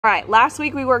All right, last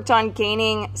week we worked on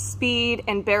gaining speed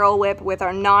and barrel whip with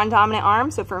our non-dominant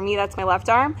arm. So for me, that's my left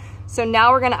arm. So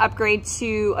now we're gonna upgrade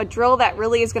to a drill that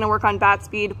really is gonna work on bat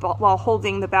speed while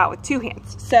holding the bat with two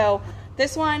hands. So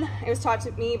this one, it was taught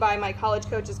to me by my college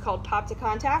coach, is called pop to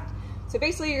contact. So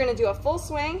basically you're gonna do a full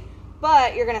swing,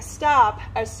 but you're gonna stop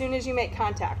as soon as you make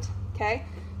contact, okay?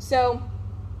 So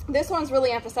this one's really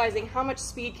emphasizing how much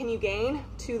speed can you gain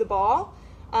to the ball,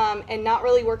 and not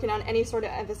really working on any sort of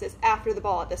emphasis after the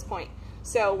ball at this point.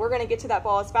 So we're gonna get to that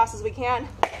ball as fast as we can,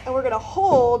 and we're gonna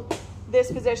hold this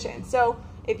position. So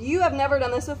if you have never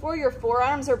done this before, your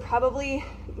forearms are probably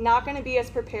not gonna be as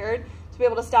prepared to be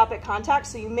able to stop at contact,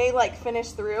 so you may like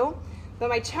finish through. But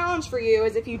my challenge for you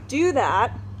is if you do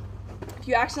that, if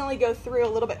you accidentally go through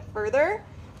a little bit further,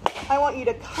 I want you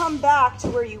to come back to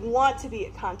where you want to be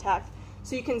at contact,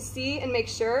 so you can see and make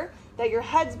sure that your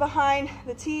head's behind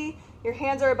the tee, your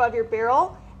hands are above your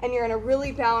barrel, and you're in a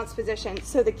really balanced position.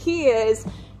 So the key is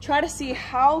try to see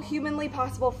how humanly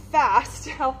possible fast,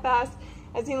 how fast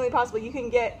as humanly possible you can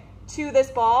get to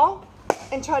this ball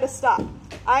and try to stop.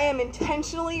 I am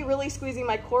intentionally really squeezing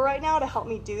my core right now to help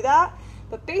me do that.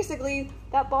 But basically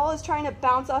that ball is trying to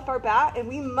bounce off our bat and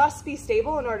we must be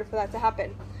stable in order for that to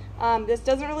happen. This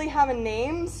doesn't really have a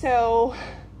name, so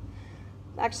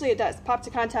actually it does. Pop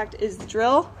to contact is the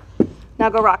drill. Now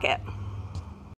go rock it.